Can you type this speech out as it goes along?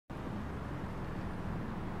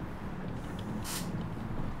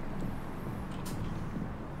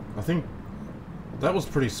I think that was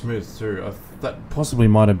pretty smooth too. That possibly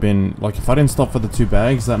might have been, like, if I didn't stop for the 2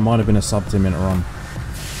 bags, that might have been a sub 10 minute run.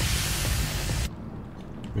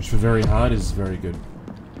 Which for very hard is very good.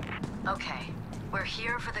 Okay, we're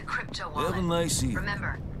here for the crypto wallet. Have a nice evening.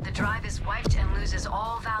 Remember, the drive is wiped and loses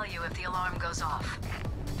all value if the alarm goes off.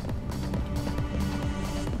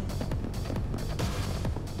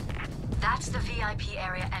 That's the VIP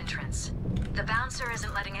area entrance. The bouncer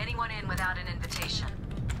isn't letting anyone in without an invitation.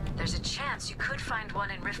 There's a chance you could find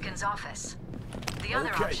one in Rifkin's office. The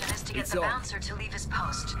other option is to get the bouncer to leave his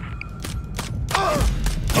post.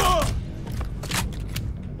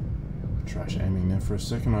 Trash aiming there for a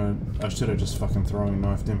second. I should have just fucking throwing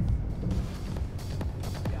knifed him.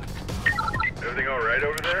 Everything alright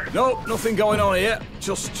over there? No, nothing going on here.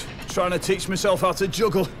 Just trying to teach myself how to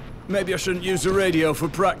juggle. Maybe I shouldn't use the radio for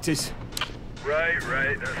practice. Right,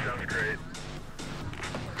 that sounds great.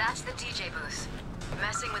 That's the DJ booth.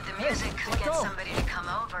 Messing with the music could get somebody to come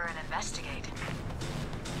over and investigate.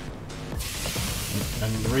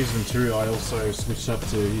 And the reason too I also switched up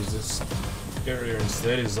to use this area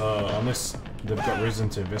instead is unless they've got reason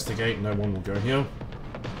to investigate, no one will go here.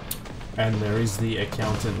 And there is the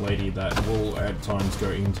accountant lady that will at times go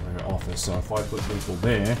into her office, so if I put people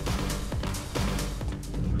there,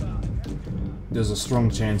 there's a strong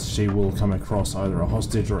chance she will come across either a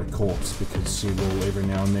hostage or a corpse, because she will every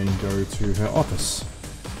now and then go to her office.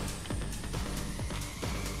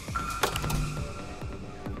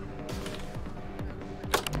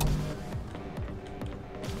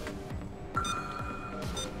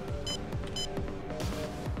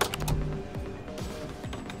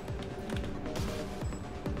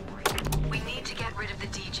 We need to get rid of the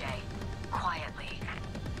DJ. Quietly.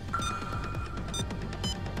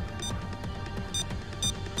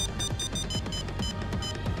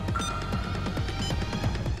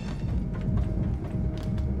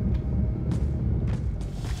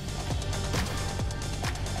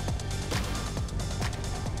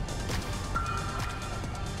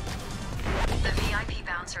 The VIP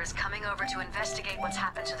bouncer is coming over to investigate what's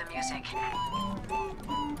happened to the music.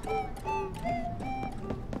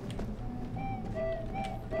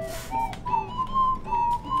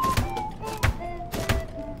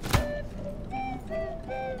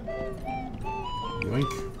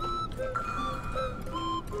 Yoink.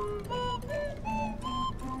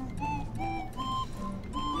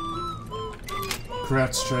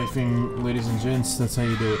 Crouch strafing, ladies and gents, that's how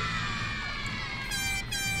you do it.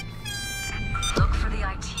 Look for the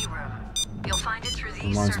IT room. You'll find it through these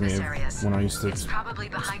Reminds me service of areas. when I used to It's probably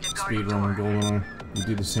behind a guarded speedrun on door. GoldenEye. You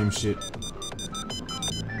do the same shit.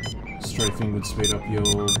 Strafing would speed up your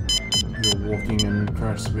walking and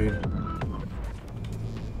crouch speed.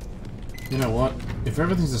 You know what? If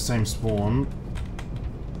everything's the same spawn,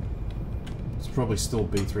 it's probably still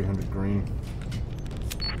B300 green.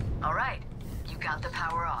 Alright, you got the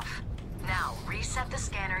power off. Now, reset the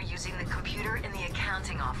scanner using the computer in the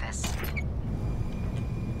accounting office.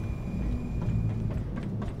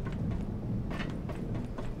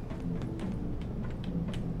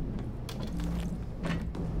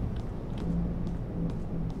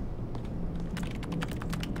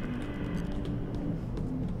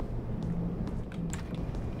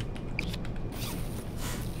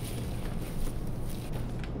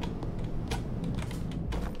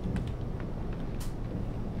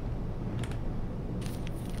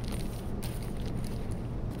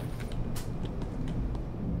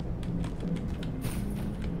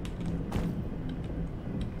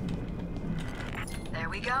 There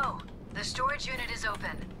we go. The storage unit is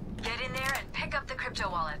open. Get in there and pick up the crypto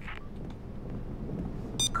wallet.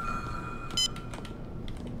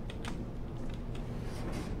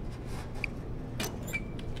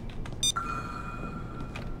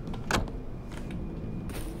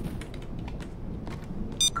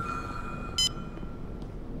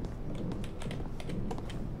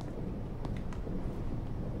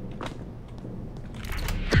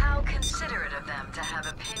 How considerate of them to have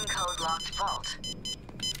a PIN code locked vault.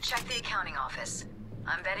 Check the accounting office.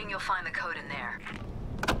 I'm betting you'll find the code in there.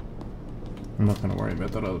 I'm not gonna worry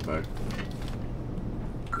about that other bag.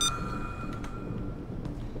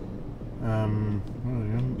 What are we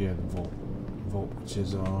doing? Yeah, the vault. Vault, which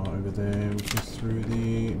is over there, which is through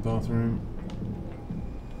the bathroom.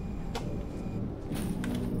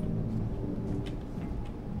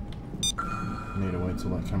 Need to wait till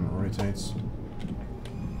that camera rotates.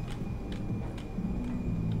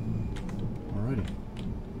 Alrighty.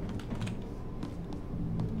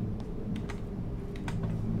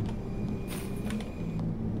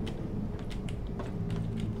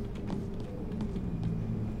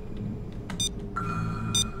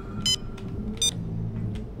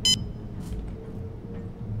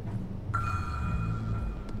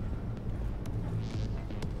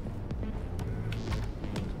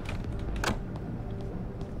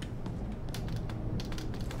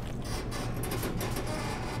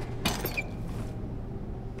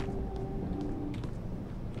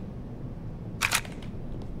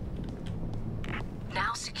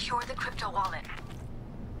 wallet.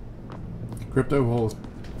 Crypto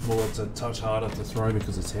wallet's a touch harder to throw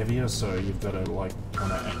because it's heavier, so you've got to like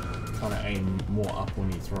kind of aim more up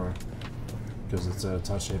when you throw, because it's a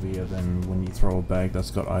touch heavier than when you throw a bag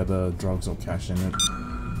that's got either drugs or cash in it.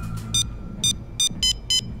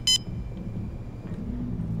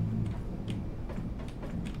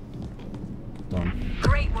 Done.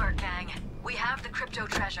 Great work, gang. We have the crypto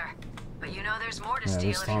treasure. But you know there's more to Yeah,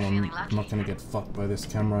 steal this if you're time feeling I'm lucky. not going to get fucked by this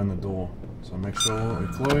camera in the door. So make sure we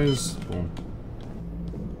close. Boom.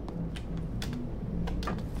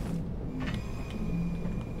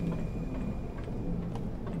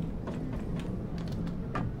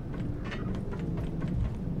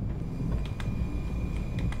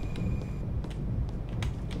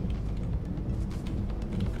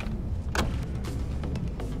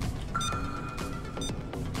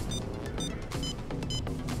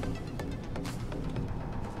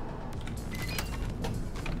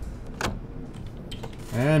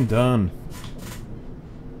 And done.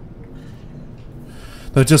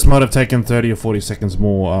 That just might have taken 30 or 40 seconds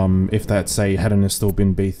more, if that, say, hadn't have still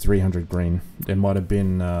been B300 green. It might have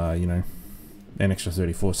been, you know, an extra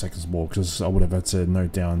 34 seconds more, because I would have had to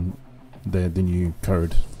note down the new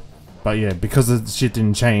code. But yeah, because the shit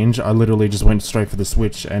didn't change, I literally just went straight for the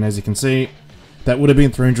switch, and as you can see, that would have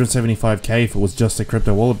been 375k if it was just a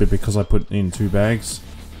crypto wallet, but because I put in 2 bags,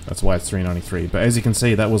 that's why it's 393. But as you can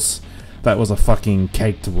see, that was a fucking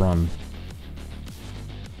cake to run.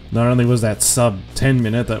 Not only was that sub 10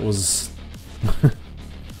 minute, that was,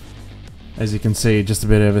 as you can see, just a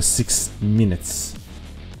bit over 6 minutes.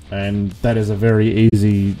 And that is a very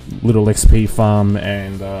easy little XP farm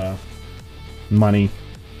and money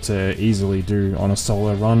to easily do on a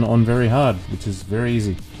solo run on very hard, which is very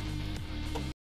easy.